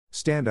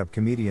Stand-up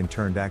comedian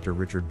turned actor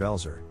Richard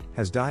Belzer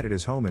has died at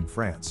his home in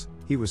France.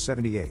 He was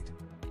 78.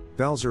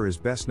 Belzer is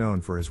best known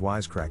for his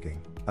wisecracking,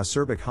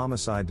 acerbic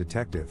homicide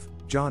detective,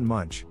 John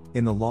Munch,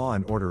 in the Law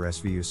and Order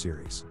SVU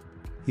series.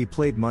 He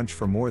played Munch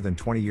for more than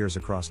 20 years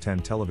across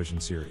 10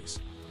 television series.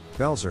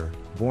 Belzer,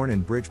 born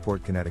in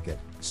Bridgeport, Connecticut,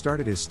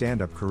 started his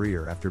stand-up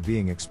career after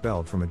being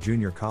expelled from a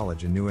junior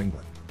college in New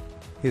England.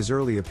 His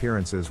early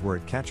appearances were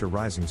at Catch a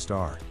Rising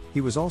Star.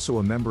 He was also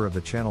a member of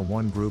the Channel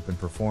 1 group and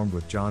performed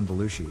with John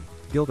Belushi,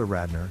 Gilda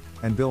Radner,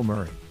 and Bill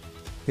Murray.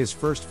 His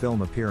first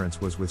film appearance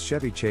was with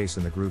Chevy Chase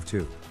in The Groove 2.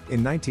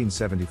 In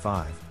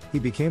 1975, he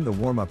became the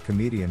warm-up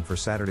comedian for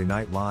Saturday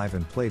Night Live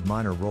and played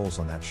minor roles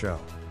on that show.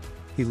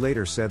 He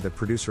later said that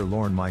producer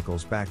Lorne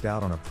Michaels backed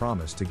out on a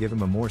promise to give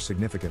him a more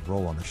significant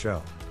role on the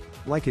show.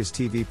 Like his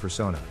TV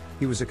persona,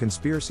 he was a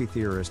conspiracy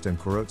theorist and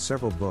co-wrote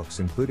several books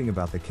including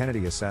about the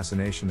Kennedy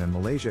assassination and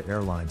Malaysia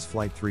Airlines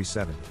Flight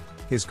 370.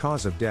 His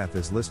cause of death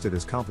is listed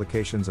as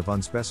complications of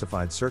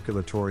unspecified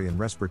circulatory and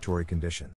respiratory condition.